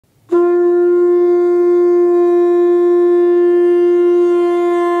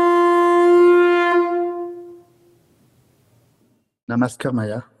Namaskar,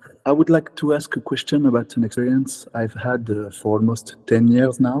 Maya. I would like to ask a question about an experience I've had for almost 10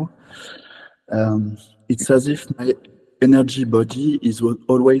 years now. It's as if my energy body is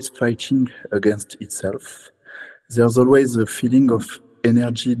always fighting against itself. There's always a feeling of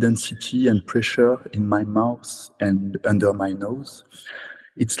energy density and pressure in my mouth and under my nose.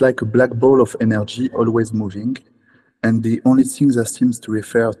 It's like a black ball of energy always moving. And the only thing that seems to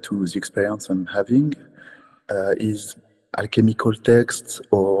refer to the experience I'm having is alchemical texts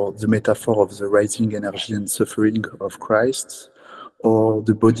or the metaphor of the rising energy and suffering of Christ, or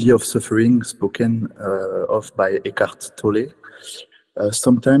the body of suffering spoken of by Eckhart Tolle.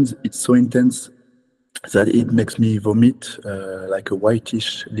 Sometimes it's so intense that it makes me vomit like a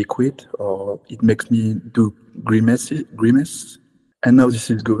whitish liquid, or it makes me do grimace. And now this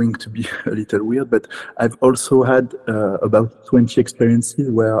is going to be a little weird, but I've also had about 20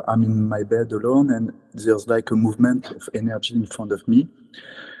 experiences where I'm in my bed alone and there's like a movement of energy in front of me.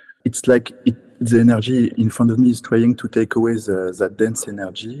 It's like the energy in front of me is trying to take away that dense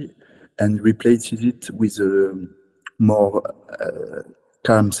energy and replaces it with a more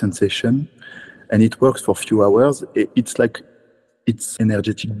calm sensation. And it works for a few hours. It's like it's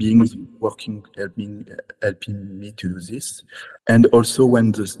energetic beings working, helping me to do this. And also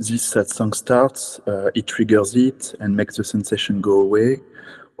when this satsang starts, it triggers it and makes the sensation go away.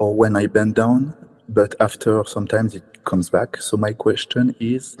 Or when I bend down, but after sometimes it comes back. So my question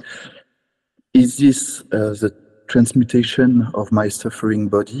is this the transmutation of my suffering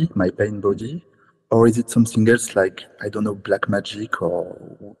body, my pain body? Or is it something else like, I don't know, black magic or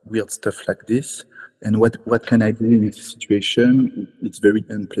weird stuff like this? And what can I do in this situation? It's very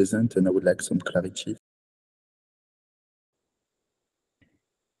unpleasant and I would like some clarity.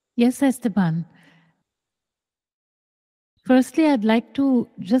 Yes, Esteban. Firstly, I'd like to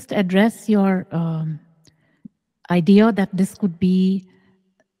just address your idea that this could be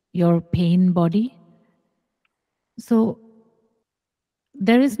your pain body. So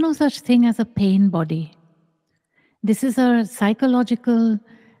there is no such thing as a pain body. This is a psychological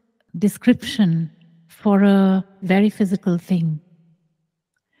description for a very physical thing.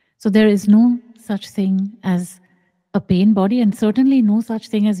 So there is no such thing as a pain body, and certainly no such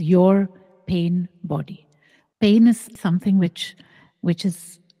thing as your pain body. Pain is something which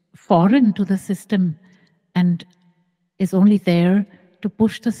is foreign to the system and is only there to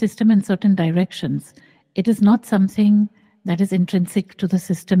push the system in certain directions. It is not something that is intrinsic to the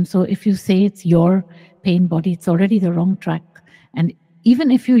system. So if you say it's your pain body, it's already the wrong track. And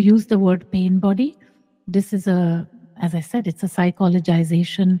even if you use the word pain body, this is as I said, it's a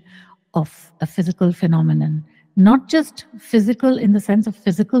psychologization of a physical phenomenon. Not just physical in the sense of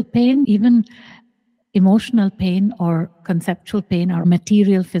physical pain, even emotional pain or conceptual pain are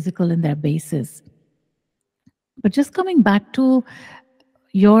material, physical in their basis. But just coming back to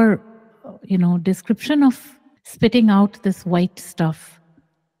your, description of spitting out this white stuff,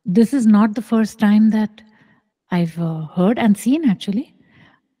 this is not the first time that I've heard and seen actually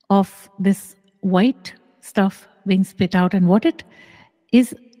of this white stuff being spit out. And what it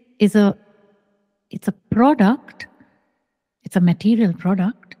is it's a product, it's a material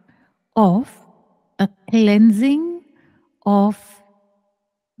product of a cleansing of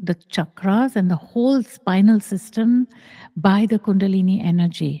the chakras and the whole spinal system by the Kundalini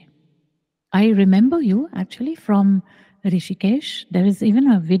energy. I remember you actually from Rishikesh. There is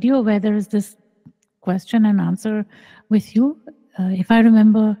even a video where there is this question and answer with you, if I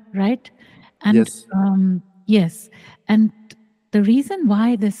remember right. And yes. Yes. And the reason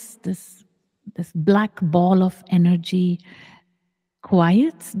why this black ball of energy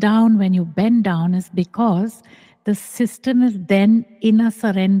quiets down when you bend down is because the system is then in a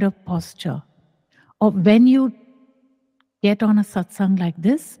surrender posture. Or when you get on a satsang like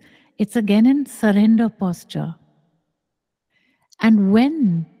this, it's again in surrender posture. And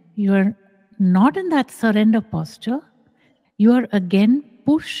when you're not in that surrender posture, you are again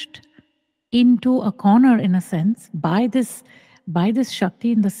pushed into a corner in a sense by this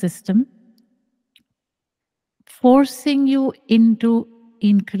Shakti in the system, forcing you into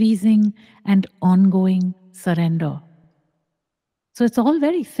increasing and ongoing surrender. So it's all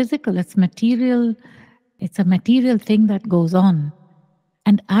very physical, it's material, it's a material thing that goes on.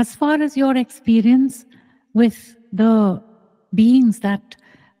 And as far as your experience with the beings that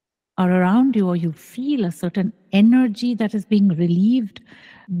are around you, or you feel a certain energy that is being relieved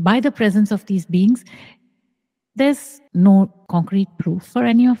by the presence of these beings, there's no concrete proof for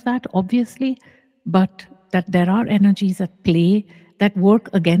any of that, obviously, but that there are energies at play that work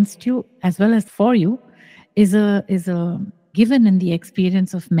against you as well as for you is a given in the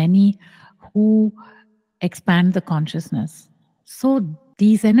experience of many who expand the consciousness. So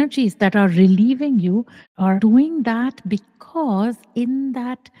these energies that are relieving you are doing that because in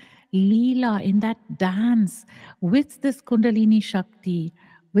that Leela, in that dance with this Kundalini Shakti,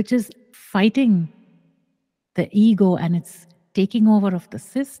 which is fighting the ego and it's taking over of the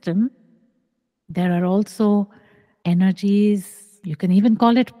system, there are also energies, you can even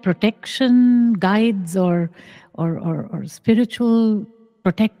call it protection guides or spiritual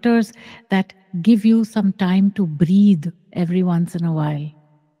protectors that give you some time to breathe every once in a while.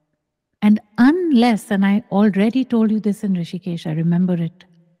 And unless, and I already told you this in Rishikesh, I remember it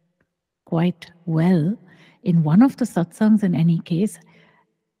quite well, in one of the satsangs in any case,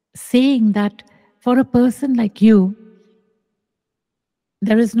 saying that for a person like you,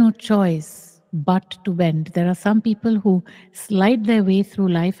 there is no choice but to bend. There are some people who slide their way through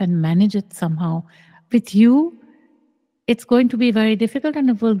life and manage it somehow. With you, it's going to be very difficult and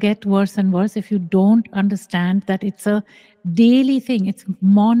it will get worse and worse if you don't understand that it's a daily thing. It's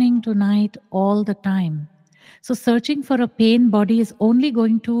morning to night all the time. So searching for a pain body is only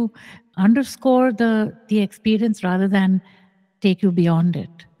going to underscore the experience rather than take you beyond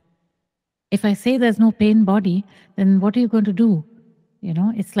it. If I say there's no pain body, then what are you going to do? You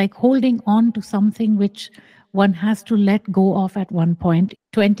know, it's like holding on to something which one has to let go of at one point.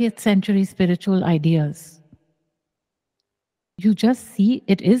 20th century spiritual ideas. You just see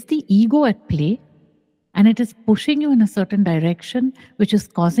it is the ego at play and it is pushing you in a certain direction, which is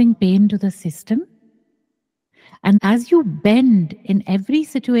causing pain to the system. And as you bend in every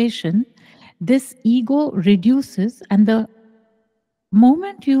situation, this ego reduces, and the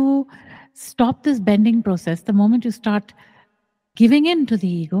moment you stop this bending process, the moment you start giving in to the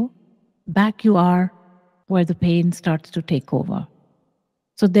ego, back you are where the pain starts to take over.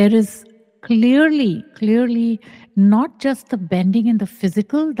 So there is clearly not just the bending in the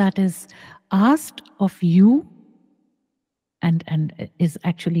physical that is asked of you and is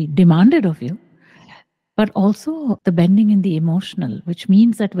actually demanded of you, but also the bending in the emotional, which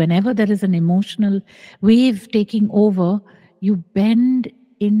means that whenever there is an emotional wave taking over, you bend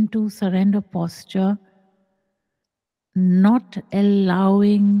into surrender posture, not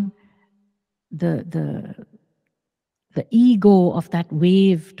allowing the ego of that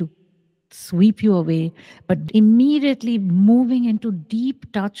wave to sweep you away, but immediately moving into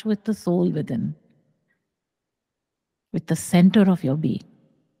deep touch with the soul within, with the center of your being.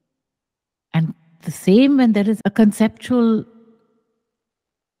 And the same when there is a conceptual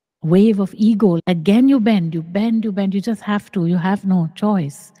wave of ego, again you bend, you just have to, you have no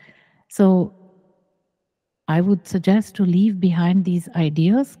choice. So I would suggest to leave behind these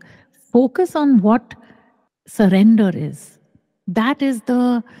ideas, focus on what surrender is. That is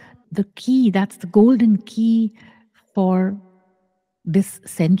the key, that's the golden key for this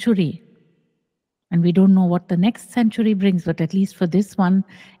century. And we don't know what the next century brings, but at least for this one,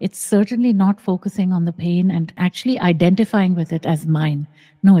 it's certainly not focusing on the pain and actually identifying with it as mine.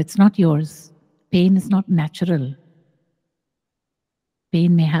 No, it's not yours. Pain is not natural.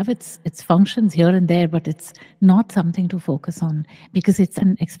 Pain may have its functions here and there, but it's not something to focus on because it's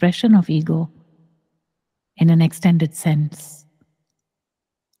an expression of ego in an extended sense.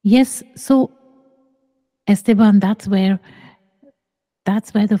 Yes, so Esteban, that's where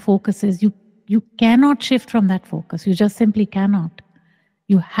the focus is. You cannot shift from that focus. You just simply cannot.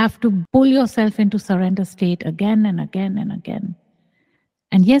 You have to pull yourself into surrender state again and again and again.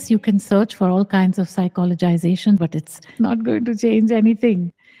 And yes, you can search for all kinds of psychologization, but it's not going to change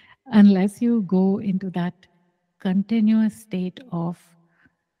anything unless you go into that continuous state of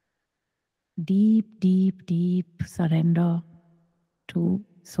deep surrender to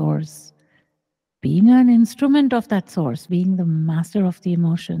Source. Being an instrument of that Source, being the master of the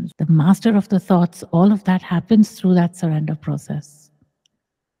emotions, the master of the thoughts, all of that happens through that surrender process.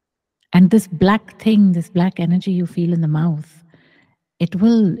 And this black thing, this black energy you feel in the mouth, it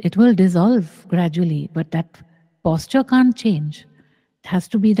will dissolve gradually, but that posture can't change. It has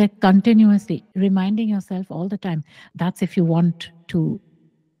to be there continuously, reminding yourself all the time. That's if you want to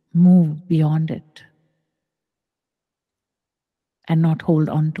move beyond it and not hold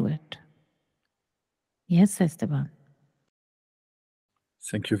on to it. Yes, Esteban.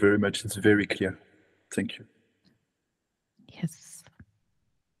 Thank you very much. It's very clear. Thank you. Yes.